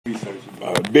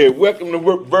Welcome to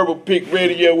Verbal Pick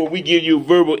Radio, where we give you a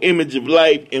verbal image of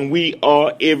life, and we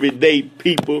are everyday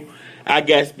people. I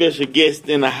got special guests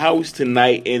in the house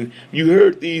tonight, and you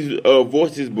heard these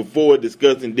voices before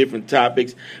discussing different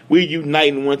topics. We're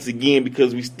uniting once again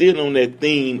because we still on that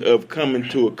theme of coming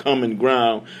to a common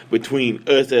ground between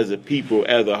us as a people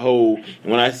as a whole.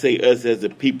 And when I say us as a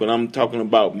people, I'm talking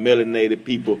about melanated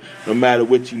people, no matter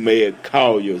what you may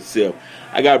call yourself.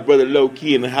 I got Brother Low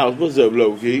Key in the house. What's up,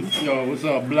 Low Key? Yo, what's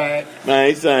up, Black?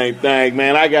 Man, same thing,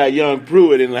 man. I got Young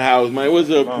Pruitt in the house, man. What's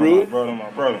up, Pruitt?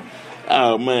 My brother.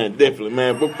 Oh, man, definitely,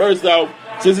 man. But first off,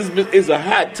 since it's a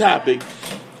hot topic,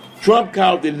 Trump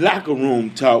called it locker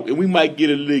room talk, and we might get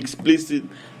a little explicit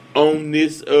on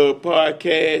this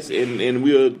podcast, and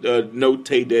we'll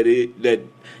notate that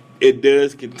it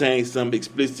does contain some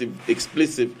explicit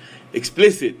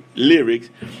lyrics.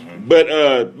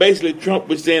 But basically, Trump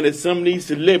was saying that some of these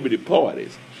celebrity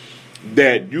parties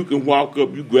that you can walk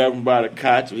up, you grab them by the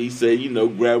crotch, or he said,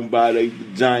 grab them by their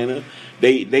vagina.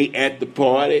 They at the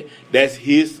party. That's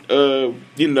his, pussy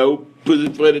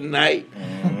for the night.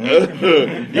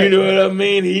 You know what I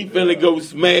mean? He finna go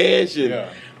smash,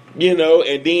 and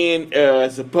and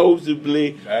then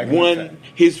supposedly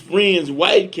his friend's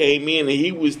wife came in and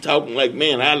he was talking like,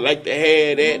 man, I'd like to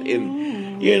have that,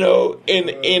 and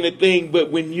the thing. But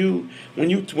when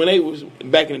they was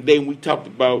back in the day when we talked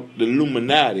about the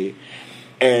Illuminati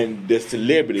and the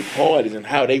celebrity parties and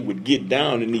how they would get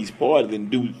down in these parties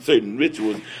and do certain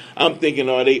rituals, I'm thinking,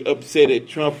 are they upset at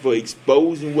Trump for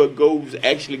exposing what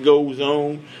actually goes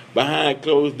on behind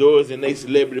closed doors in their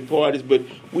celebrity parties? But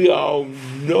we all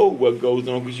know what goes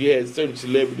on because you had certain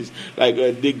celebrities, like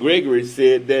Dick Gregory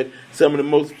said that some of the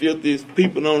most filthiest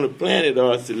people on the planet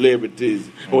are celebrities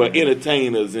or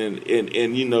entertainers, and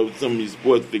some of these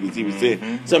sports figures. He was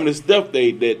saying some of the stuff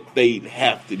that they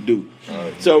have to do.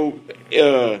 So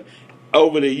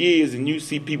over the years, and you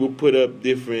see people put up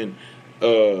different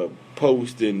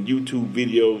posts and YouTube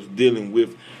videos dealing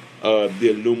with the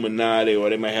Illuminati, or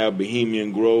they might have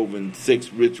Bohemian Grove and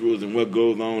sex rituals and what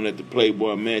goes on at the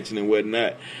Playboy Mansion and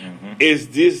whatnot. Is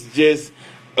this just,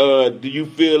 do you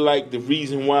feel like the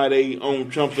reason why they own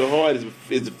Trump so hard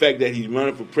is the fact that he's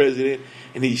running for president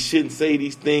and he shouldn't say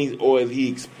these things, or is he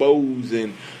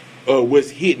exposing what's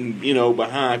hidden,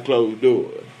 behind closed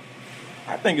doors?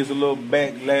 I think it's a little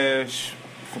backlash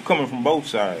coming from both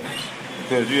sides.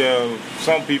 Because you have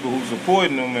some people who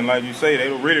supporting them, and like you say, they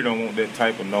really don't want that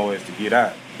type of noise to get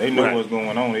out. They know what's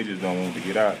going on, they just don't want it to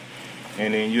get out.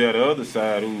 And then you have the other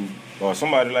side or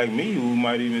somebody like me who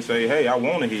might even say, hey, I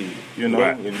want to hear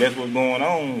it. If that's what's going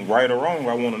on, right or wrong,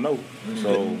 I want to know.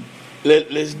 So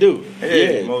let's do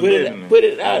it. Most definitely. Put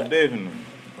it out. Most definitely.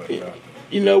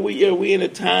 We in a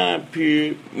time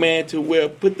period, man, to where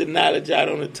put the knowledge out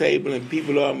on the table, and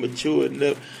people are mature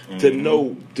enough to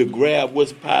know, to grab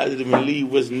what's positive and leave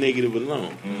what's negative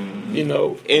alone. And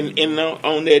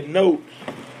on that note,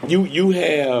 you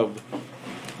have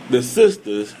the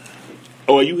sisters,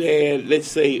 or you had, let's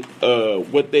say,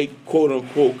 what they quote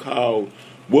unquote called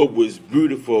what was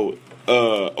beautiful,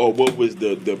 or what was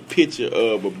the picture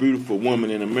of a beautiful woman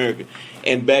in America.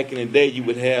 And back in the day, you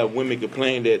would have women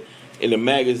complain that in the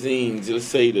magazines, let's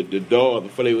say the doll,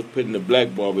 before they was putting the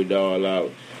black Barbie doll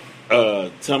out,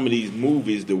 some of these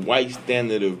movies, the white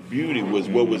standard of beauty was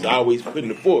what was always put in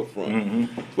the forefront.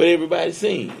 What everybody's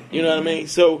seen. You know what I mean?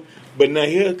 So, but now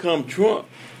here come Trump.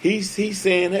 He's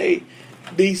saying, hey,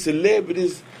 these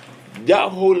celebrities, y'all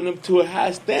holding them to a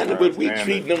high standard, but we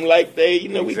treating them like they,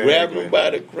 we grabbing them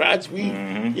by the crotch. We,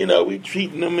 we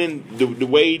treating them in the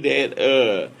way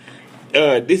that,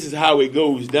 this is how it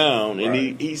goes down, and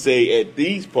he say at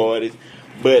these parties,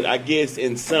 but I guess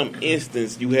in some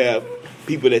instance you have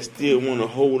people that still want to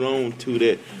hold on to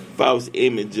that false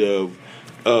image of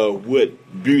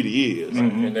what beauty is,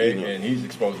 and he's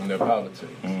exposing their politics,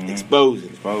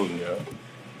 exposing,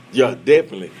 yeah,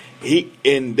 definitely.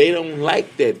 And they don't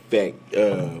like that fact.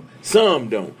 Some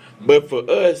don't, but for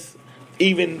us,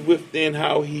 even within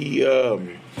how he.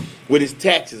 With his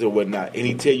taxes or whatnot, and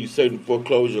he tell you certain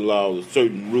foreclosure laws or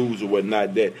certain rules or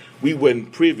whatnot that we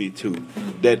wasn't privy to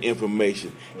that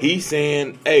information. He's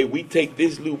saying, hey, we take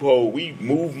this loophole, we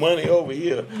move money over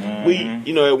here. We,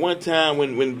 at one time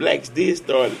when blacks did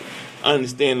start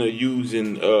understanding or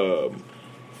using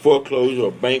foreclosure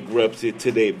or bankruptcy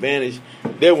to their advantage,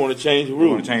 they want to change the rules.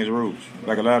 They want to change the rules.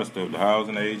 Like a lot of stuff, the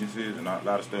housing agencies and a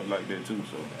lot of stuff like that too.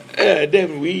 So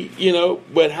definitely,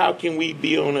 but how can we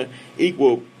be on an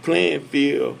equal playing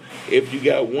field if you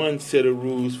got one set of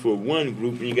rules for one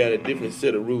group and you got a different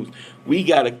set of rules? We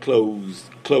got to close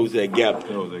that gap.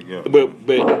 Close that gap.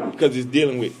 But because it's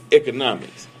dealing with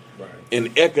economics. Right.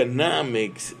 And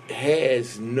economics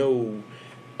has no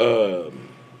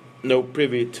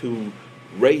privy to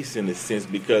race in a sense,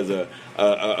 because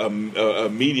a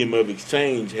medium of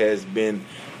exchange has been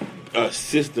a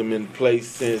system in place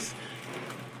since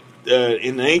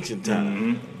in the ancient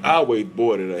time. Always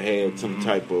bordered or had some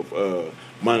type of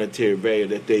monetary value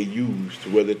that they used,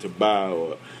 whether to buy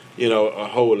or a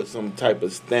hold of some type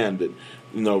of standard,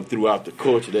 throughout the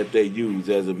culture that they use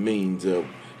as a means of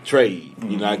trade.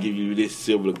 I give you this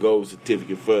silver or gold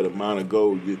certificate for the amount of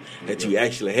gold that you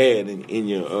actually had in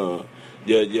your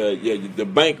the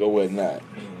bank or whatnot.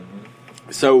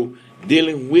 So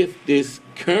dealing with this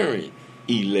current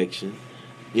election,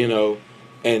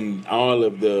 and all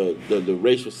of the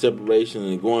racial separation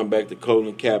and going back to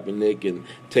Colin Kaepernick and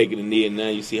taking a knee, and now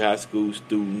you see high school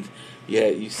students,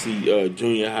 you see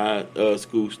junior high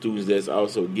school students that's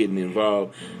also getting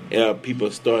involved. People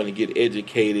are starting to get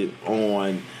educated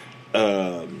on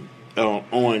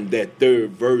that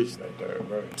third verse,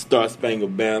 Star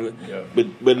Spangled Banner. Yeah.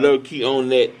 But low key on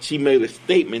that, she made a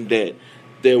statement that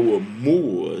there were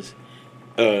Moors,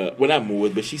 not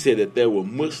Moors, but she said that there were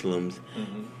Muslims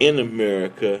in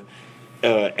America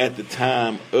at the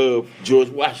time of George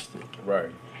Washington.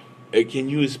 Right. Can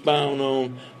you expound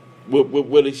on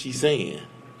what is she saying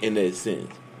in that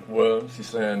sense? Well, she's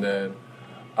saying that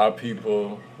our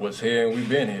people was here and we've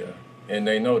been here, and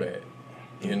they know that.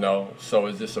 So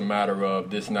it's just a matter of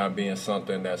this not being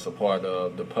something that's a part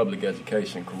of the public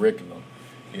education curriculum,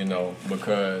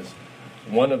 because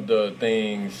one of the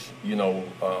things,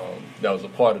 that was a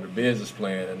part of the business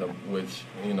plan, and which,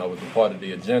 was a part of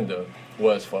the agenda,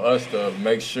 was for us to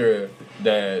make sure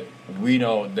that we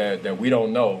don't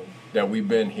know that we've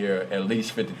been here at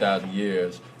least 50,000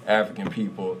 years. African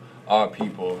people, our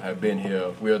people, have been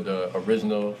here. We're the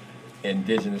original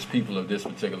indigenous people of this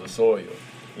particular soil.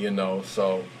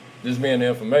 So just being the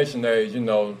information age,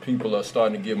 people are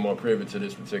starting to get more privy to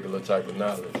this particular type of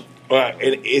knowledge.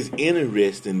 And it's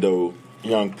interesting, though,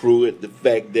 young Pruitt, the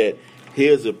fact that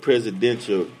here's a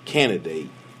presidential candidate,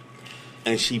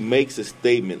 and she makes a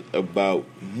statement about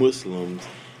Muslims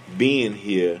being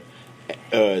here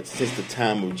since the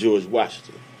time of George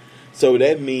Washington. So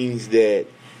that means that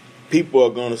people are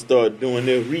going to start doing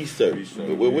their research.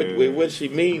 What does she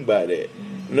mean by that?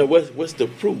 What's the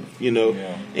proof?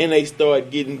 And they start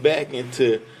getting back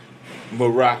into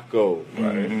Morocco.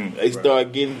 Right. They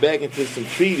start getting back into some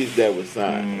treaties that were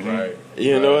signed. Right.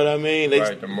 You know what I mean?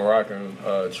 The Moroccan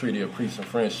Treaty of Peace and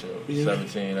Friendship,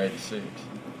 1786.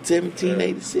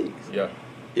 1786. Yeah.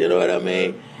 You know what I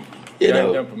mean?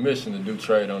 Gave them permission to do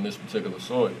trade on this particular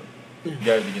soil.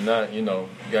 Gave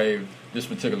this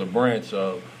particular branch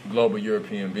of global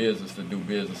European business to do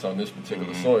business on this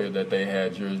particular soil that they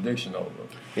had jurisdiction over.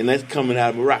 And that's coming out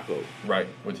of Morocco. Right,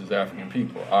 which is African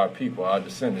people, our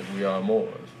descendants. We are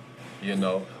Moors.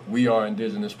 We are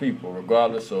indigenous people,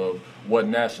 regardless of what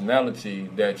nationality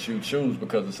that you choose,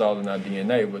 because it's all in our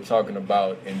DNA. We're talking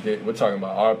about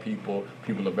our people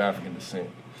of African descent.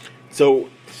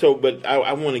 But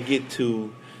I want to get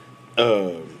to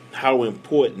how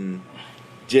important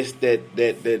just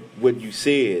that what you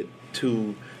said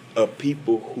to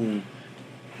people who,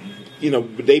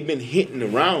 they've been hinting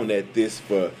around at this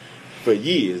for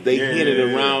years. They hinted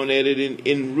around at it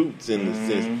in roots, in a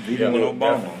sense. Even with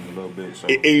Obama a little bit. So.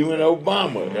 Even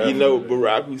Obama.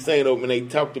 Barack Hussein, when they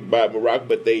talked about Barack,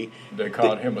 but they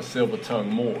called him a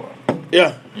silver-tongued Moor.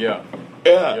 Yeah.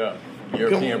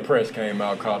 European press came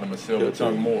out, called him a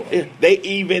silver-tongued Moor. Yeah.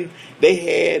 They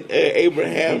had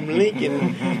Abraham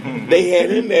Lincoln. They had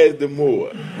him as the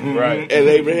Moor, right? As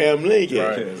Abraham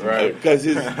Lincoln, right? Because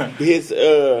his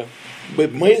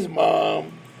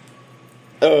mom,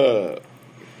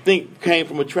 came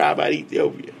from a tribe out of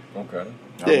Ethiopia. Okay.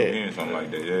 Something like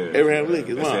that. Yeah. Abraham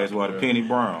Lincoln's mom. That's why the penny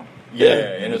brown. Yeah,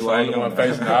 and it's the only one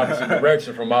facing the opposite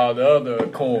direction from all the other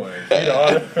coins.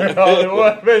 All the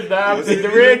one facing the opposite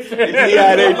direction. See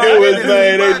how they do it,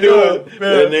 man. They do it.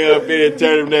 And they up there and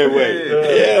turn them that way.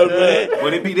 Yeah, man.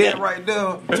 But it be that right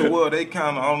there to where they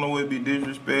kind of, I don't know if it be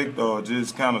disrespect or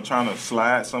just kind of trying to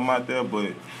slide something out there,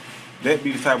 but that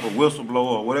be the type of whistleblower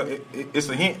or whatever. It's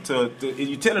a hint to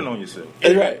you telling on yourself.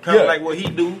 That's right. Kind of like what he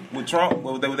do with Trump.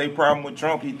 With their problem with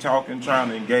Trump, he talking, trying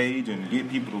to engage and get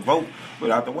people to vote.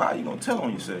 But after a while, you gonna tell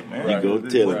on yourself, man. You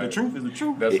gonna tell. The truth is the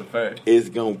truth. That's a fact. It's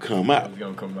gonna come out.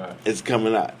 It's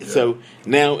coming out. Yeah.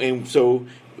 So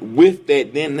with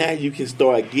that, then now you can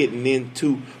start getting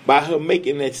into, by her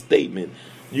making that statement,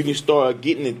 you can start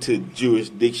getting into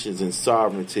jurisdictions and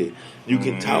sovereignty. You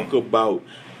can talk about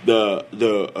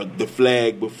the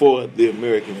flag before the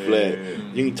American flag.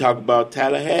 You can talk about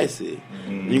Tallahassee.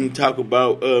 You can talk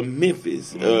about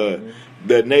Memphis.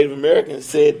 the Native Americans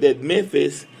said that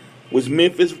Memphis was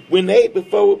Memphis when they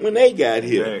got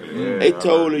here. Exactly, yeah, they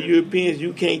told the Europeans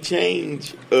you can't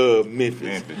change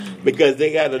Memphis because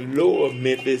they got a lower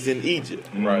Memphis in Egypt,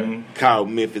 right? Called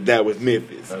Memphis. That was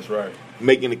Memphis. That's right.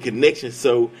 Making a connection.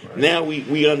 So now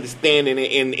we understand,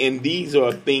 and these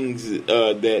are things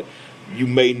that you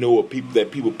may know of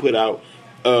people put out.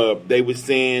 They were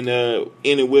saying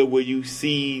anywhere where you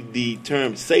see the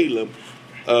term Salem,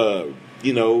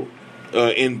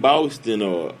 in Boston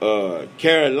or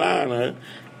Carolina,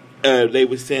 they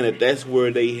were saying that that's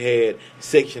where they had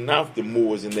sectioned off the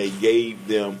Moors, and they gave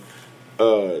them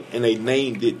and they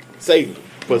named it Salem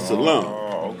for Salam.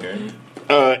 Oh, okay.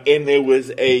 And there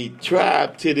was a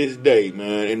tribe to this day,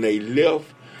 man, and they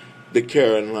left the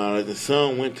Carolinas, and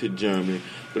some went to Germany,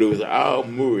 but it was all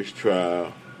Moorish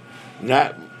tribe,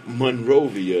 not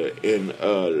Monrovia in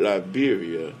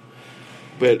Liberia,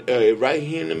 but right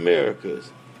here in the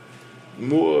Americas.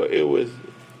 Moor, it was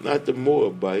not the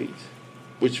Moabites,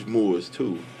 which Moors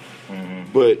too,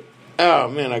 but oh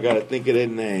man, I gotta think of that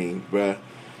name, bruh.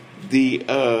 The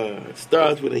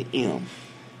starts with an M.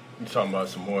 You talking about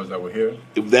some Moors that were here?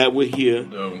 That were here.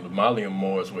 The Malian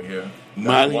Moors were here.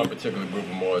 Mali, one particular group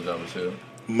of Moors that was here.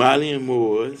 Malian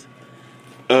Moors.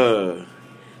 Because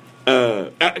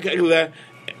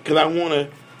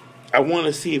I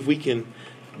wanna see if we can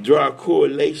draw a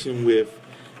correlation with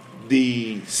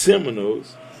the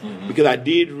Seminoles, because I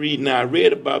did read. Now I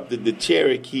read about the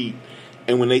Cherokee,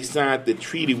 and when they signed the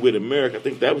treaty with America, I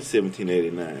think that was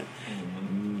 1789.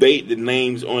 The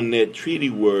names on that treaty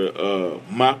were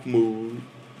Mahmud,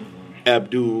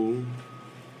 Abdul,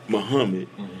 Muhammad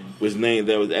was named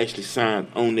that was actually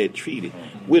signed on that treaty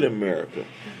with America.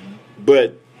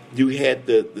 But you had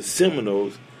the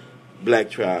Seminoles, black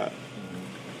tribe,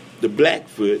 the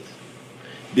Blackfoots,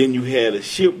 then you had a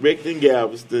shipwrecked in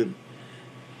Galveston,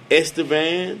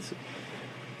 Estevans.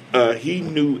 He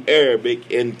knew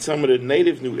Arabic, and some of the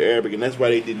natives knew Arabic, and that's why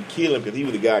they didn't kill him, because he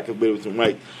was the guy who could with some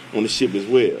whites on the ship as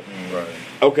well. Right.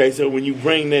 Okay, so when you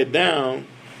bring that down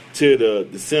to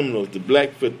the Seminoles, the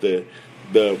Blackfoot, the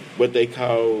what they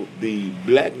call the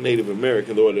black Native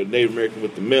Americans, or the Native American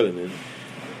with the melanin,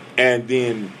 and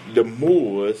then the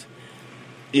Moors,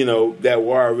 that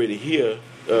were already here,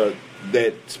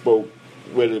 that spoke,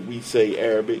 whether we say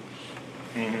Arabic,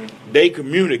 they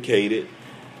communicated.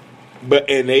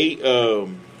 And they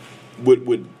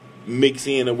would mix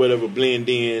in or whatever, blend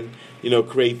in,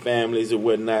 create families or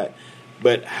whatnot.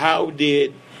 But how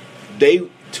did they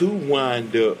too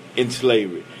wind up in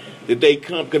slavery? Did they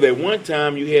come? Because at one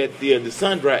time you had the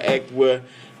Sundry Act, where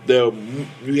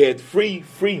you had free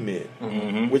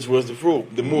men, which was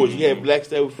the Moors. You had blacks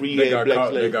that were free. You had black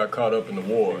slaves. They got caught up in the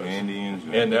wars. Indians.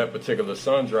 And that particular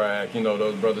Sundry Act,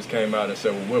 those brothers came out and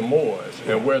said, well, we're Moors,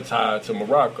 and we're tied to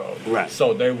Morocco. Right.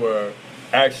 So they were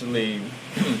actually,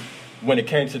 when it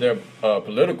came to their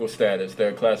political status,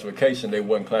 their classification, they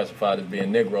weren't classified as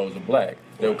being Negroes or black.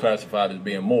 They were classified as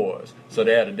being Moors. So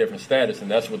they had a different status,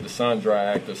 and that's what the Sundry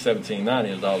Act of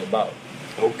 1790 is all about.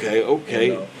 Okay.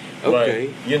 But,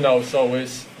 so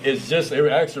it's just,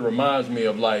 it actually reminds me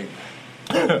of like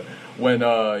when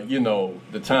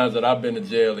the times that I've been to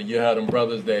jail, and you have them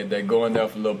brothers that go in there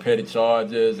for little petty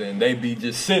charges, and they be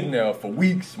just sitting there for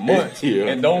weeks, months,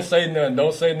 and don't say nothing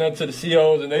to the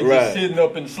COs, and they just sitting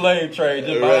up in the slave trade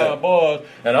just behind bars,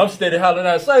 and I'm steady hollering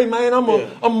out, say, man, I'm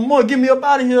gonna get me up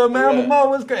out of here, man, and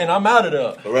I'm out of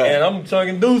there, and I'm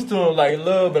talking dudes to them like,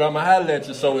 love, but I'm gonna holler at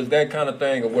you. So it's that kind of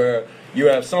thing of where you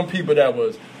have some people that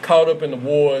was caught up in the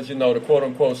wars, the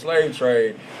quote-unquote slave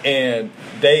trade, and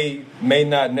they may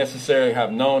not necessarily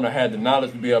have known or had the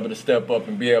knowledge to be able to step up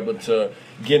and be able to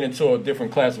get into a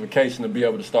different classification to be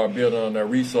able to start building on their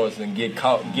resources and get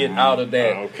out of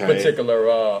that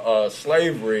particular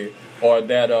slavery or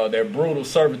that brutal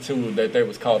servitude that they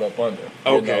was caught up under.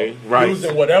 Right.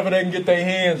 Using whatever they can get their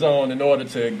hands on in order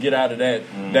to get out of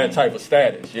that type of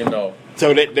status,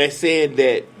 So that said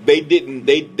that they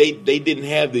didn't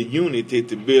have the unity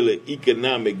to build an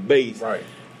economic base,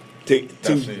 to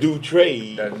do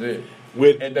trade. That's it.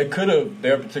 And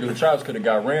their particular tribes could have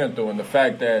got ran through, and the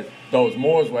fact that those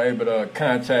Moors were able to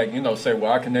contact, say,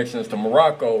 well, our connection is to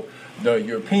Morocco, the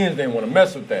Europeans didn't want to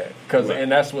mess with that,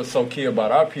 and that's what's so key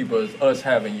about our people is us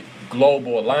having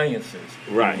global alliances.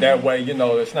 Right. That way,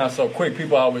 it's not so quick.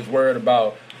 People are always worried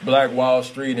about Black Wall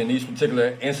Street and these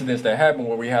particular incidents that happen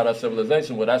where we had our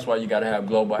civilization. Well, that's why you got to have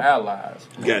global allies.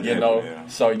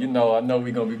 So I know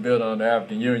we're gonna be building on the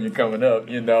African Union coming up.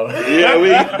 Yeah,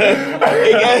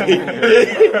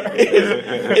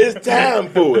 it's time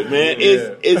for it, man.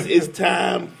 It's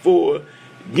time for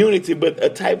unity, but a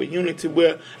type of unity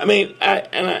where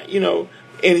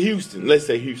in Houston, let's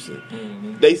say Houston.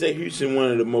 Mm-hmm. They say Houston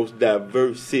one of the most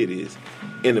diverse cities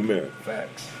in America.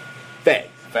 Facts.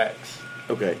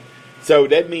 Okay. So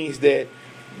that means that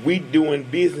we doing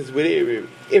business with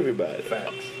everybody.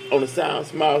 Facts. On a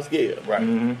small scale. Right.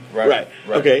 Mm-hmm. Right.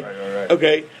 Okay. Right.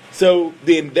 Okay. So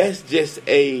then that's just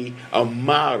a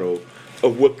model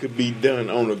of what could be done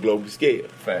on a global scale.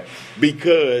 Facts.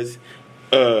 Because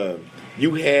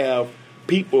you have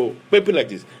people, put it like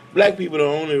this, black people are the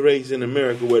only race in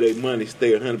America where their money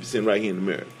stay 100% right here in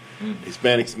America. Mm-hmm.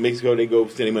 Hispanics, Mexico, they go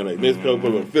send money like Mexico,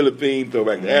 go to the Philippines, go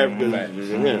back to Africa.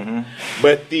 Mm-hmm.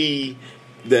 But the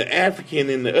African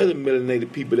and the other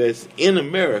melanated people that's in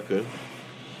America,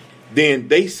 then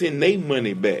they send their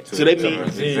money back. So that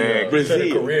means Brazil. To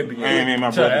the Caribbean. I mean,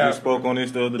 my brother just spoke on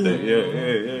this the other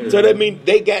day. Yeah. So that means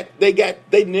they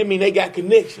got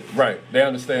connections. Right. They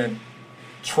understand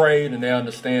trade and they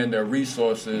understand their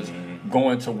resources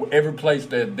going to every place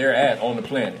that they're at on the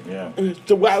planet. Yeah.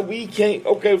 So why we can't?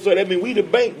 Okay, so that means we the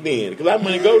bank then, because our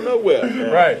money go nowhere.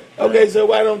 Yeah. Right. Okay, so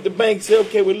why don't the bank say,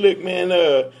 okay, well look, man,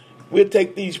 we'll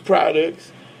take these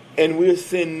products and we'll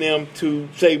send them to,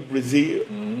 say, Brazil.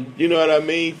 Mm-hmm. You know what I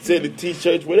mean? Send the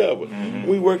T-shirts, whatever. Mm-hmm.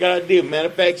 We work out a deal,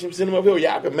 manufacture them, send them up here.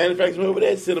 Y'all can manufacture them over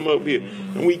there, send them up here.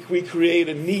 Mm-hmm. And we create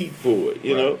a need for it,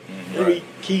 you know? Mm-hmm. And we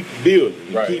keep building.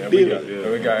 We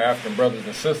got African brothers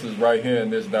and sisters right here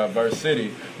in this diverse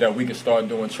city that we can start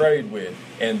doing trade with.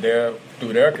 And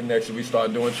through their connection, we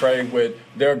start doing trade with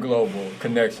their global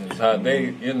connections. How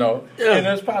they, and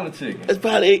that's politics.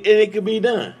 And it could be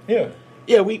done. Yeah.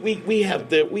 Yeah, we have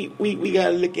to we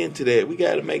gotta look into that. We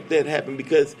gotta make that happen,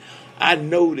 because I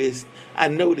noticed,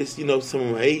 some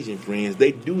of my Asian friends,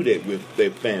 they do that with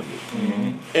their family.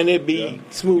 Mm-hmm. And it be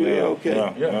smooth, okay.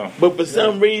 Yeah. But for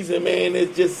some reason, man,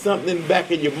 it's just something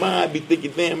back in your mind, be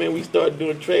thinking, damn, man, we start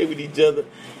doing trade with each other.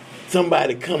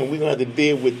 Somebody coming, we're gonna have to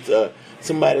deal with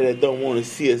somebody that don't want to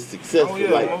see us successful.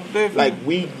 Like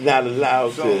we not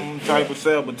allowed some type of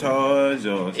sabotage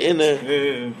or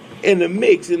in the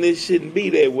mix, and it shouldn't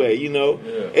be that way, Yeah.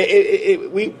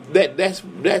 That's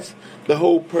the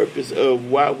whole purpose of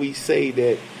why we say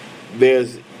that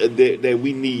that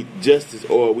we need justice,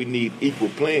 or we need equal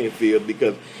playing field,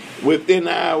 because within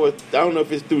I don't know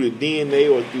if it's through the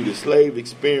DNA or through the slave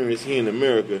experience here in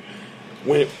America,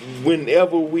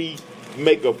 whenever we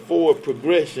make a forward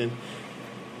progression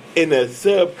in the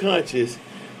subconscious,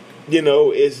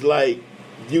 it's like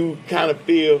you kind of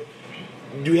feel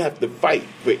you have to fight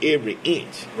for every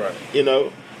inch, right?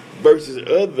 Versus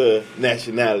other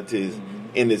nationalities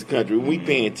in this country. When we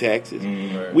paying taxes,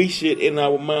 right. We should, in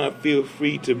our mind, feel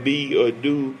free to be or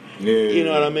do, you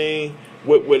know what I mean?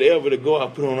 Whatever to go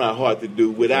out, put on our heart to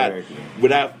do, without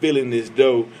feeling as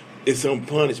though it's some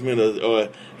punishment or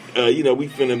we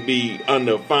finna be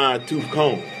under a fine-tooth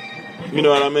comb. You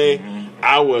know what I mean? Mm-hmm.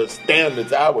 Our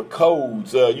standards, our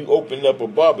codes. You open up a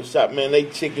barbershop, man, they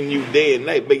checking you day and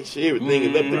night, make sure everything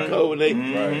is up to code.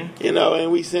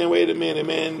 And we saying, wait a minute,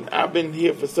 man, I've been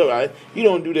here for you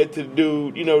don't do that to the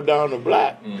dude, down the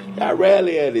block. Mm-hmm. I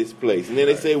rarely at this place. And then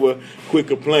they say, well, quit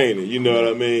complaining, you know what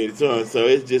I mean? So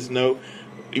it's just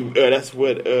that's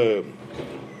what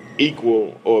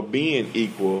equal or being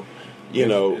equal,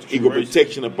 it's equal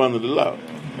protection up under the law.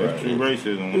 That's true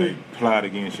racism when they plot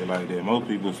against you like that. Most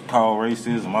people call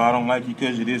racism, I don't like you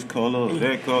because you're this color or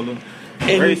that color.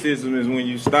 Racism is when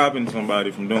you stopping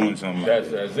somebody from doing something.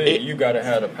 That's it. You got to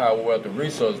have the power, wealth, and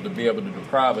resources to be able to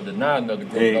deprive or deny another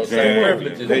group those same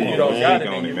privileges. If you don't got it,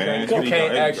 then you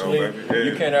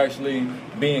can't actually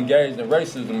be engaged in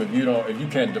racism if you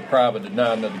can't deprive or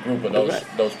deny another group of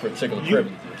those particular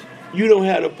privileges. You don't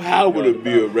have the power to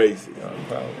be a racist.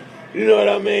 You know what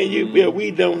I mean?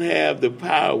 We don't have the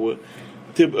power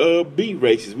to be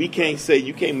racist. We can't say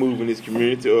you can't move in this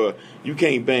community, or you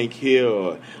can't bank here,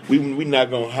 or we not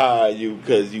gonna hire you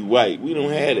because you white. We don't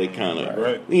have that kind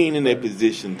of. We ain't in that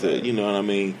position to, you know what I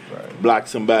mean, block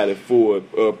somebody for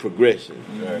progression.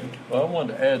 Right. Well, I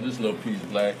wanted to add this little piece,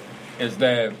 Black, is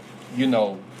that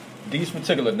these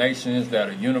particular nations that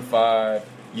are unified,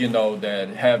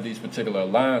 that have these particular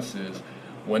alliances.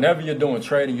 Whenever you're doing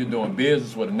trading, you're doing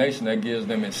business with a nation that gives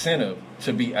them incentive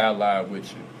to be allied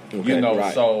with you. Okay,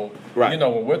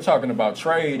 when we're talking about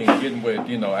trade and getting with,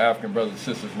 African brothers and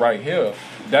sisters right here,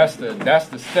 that's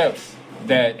the steps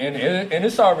that, and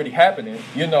it's already happening.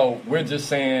 We're just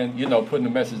saying, putting the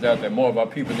message out that more of our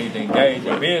people need to engage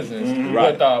in business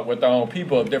with our own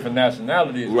people of different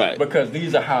nationalities, because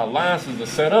these are how alliances are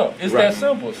set up. It's that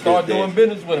simple. Start doing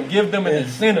business with them. Give them an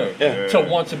incentive to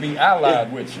want to be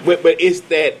allied with you. But it's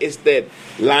that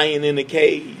lion in the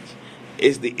cage.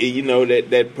 it's the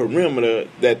that perimeter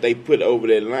that they put over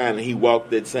that line, and he walked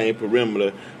that same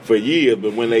perimeter for years.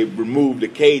 But when they removed the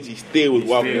cage, he still was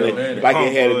walking like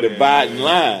he had a dividing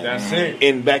line. That's it.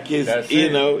 And back his,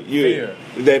 fear.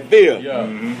 That fear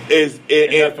is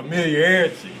that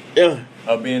familiarity.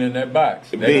 Of being in that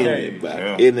box, in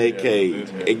that cage,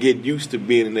 and get used to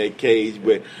being in that cage.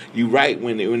 But you're right,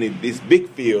 when it's big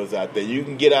fields out there, you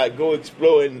can get out, go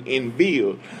explore and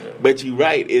build. But you're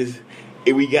right,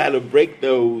 we got to break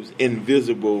those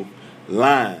invisible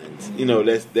lines.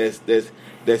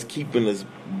 That's keeping us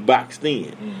boxed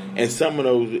in. And some of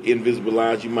those invisible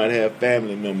lines, you might have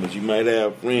family members, you might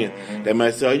have friends that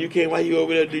might say, "Oh, you can't. Why you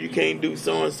over there? You can't do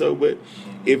so and so." But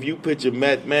if you put your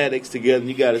mathematics together and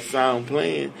you got a sound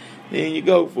plan, then you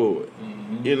go for it.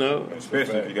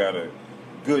 Especially if you got a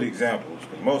good examples.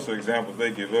 Because most of the examples they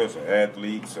give us are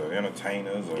athletes or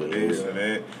entertainers or this or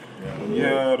that.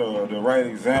 The right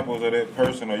examples of that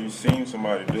person, or you seen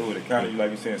somebody do it. It kind of, like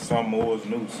you said, some more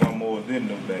knew, some more didn't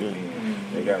know back then.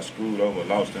 They got screwed over,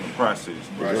 lost in the process.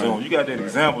 Right. So when you got that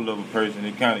example of a person,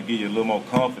 it kind of give you a little more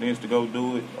confidence to go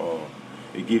do it, or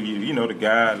it give you, the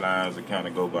guidelines to kind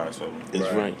of go by. So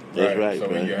that's right. That's right. So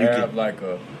when you have like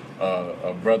a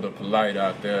brother Polite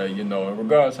out there, in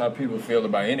regards to how people feel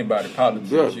about anybody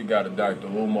politics, you got a Dr.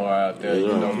 Umar out there,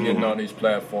 getting on these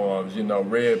platforms,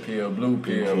 Red Pill, Blue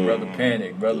Pill, Brother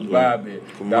Panic, Brother Bobby,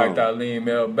 Dr. Ali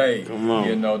Mel Bay,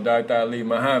 Dr. Ali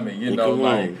Muhammad,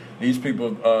 like these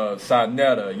people,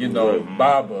 Sarnetta,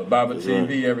 Baba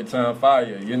TV, Every Time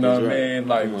Fire, what I mean?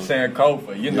 Like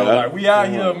Sankofa, like we out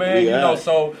here, man,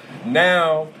 so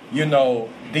now,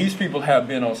 these people have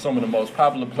been on some of the most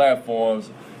popular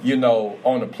platforms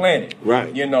on the planet.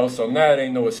 Right. So now it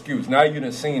ain't no excuse. Now you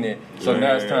done seen it, so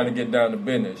now it's time to get down to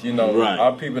business.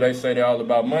 Our people, they say they're all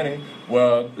about money.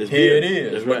 Well, here it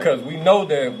is. Because we know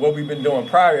that what we've been doing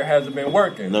prior hasn't been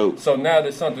working. No. So now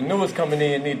that something new is coming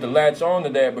in, need to latch on to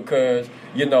that because,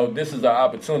 this is our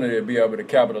opportunity to be able to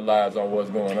capitalize on what's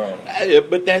going on.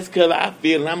 But that's because I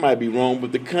feel, and I might be wrong,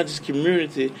 but the conscious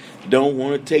community don't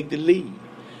want to take the lead.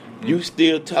 You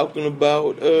still talking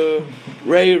about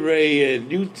Ray,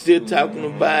 and you still talking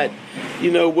about,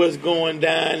 what's going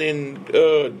down in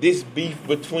this beef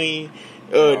between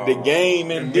the game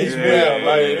and this rap.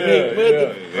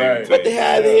 Right. But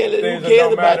how the hell, who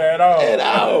cares about that at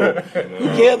all? Who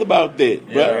cares about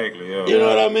that, bro? Exactly, you know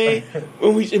what I mean?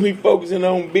 When we focusing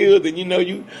on building,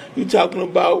 you talking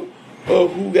about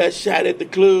who got shot at the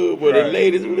club or the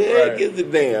ladies. Who the heck is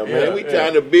it damn, man? We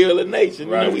trying to build a nation.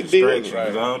 We building.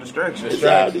 It's all distractions. It's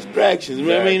all distractions.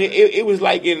 Exactly. I mean, it was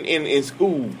like in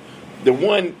school. The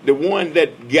one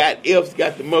that got F's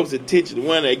got the most attention. The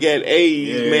one that got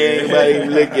A's, man, everybody even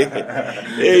looking.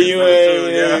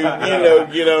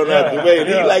 Get on out the way. And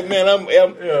he's like, man, I'm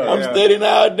studying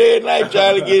all day and night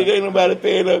trying to get it. Ain't nobody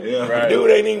paying up. Dude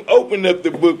ain't even opened up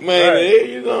the book, man.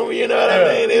 You know what I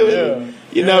mean? It was,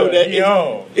 he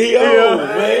old,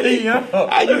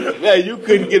 man. You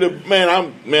couldn't get a man.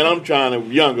 I'm trying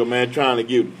to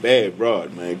get bad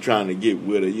broad, man. Trying to get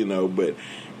with her, but.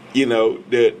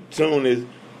 The soon as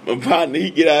my partner he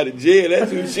get out of jail,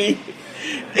 that's who she.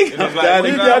 He got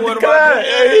the client.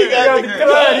 He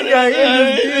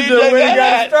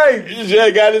got straight. She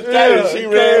got it straight. She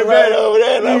ran right over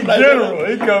there. And I'm like, general.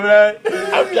 He coming out.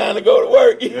 I'm trying to go to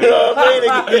work. You know what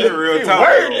I mean? He's a real talk.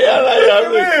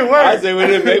 I said, well,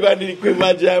 then maybe I need to quit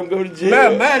my job and go to jail.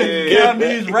 Mathematics. Count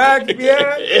these racks,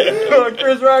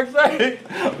 Chris Rock say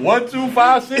 1, 2,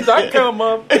 5, 6. I come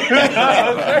up. Come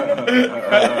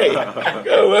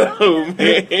on,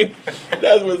 man.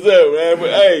 That's what's up, man. But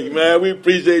hey, man, we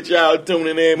appreciate y'all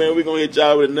tuning in, man. We're gonna hit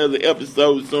y'all with another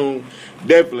episode soon.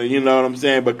 Definitely, you know what I'm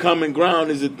saying? But common ground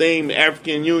is a thing. The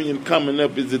African Union coming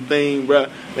up is a thing, bro.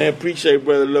 Man, appreciate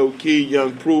Brother Low Key,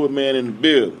 Young Pruitt, man, in the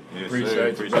building. Yes,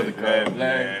 appreciate you, Brother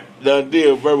Black. Done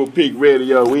deal, Verbal Peak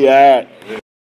Radio. We out.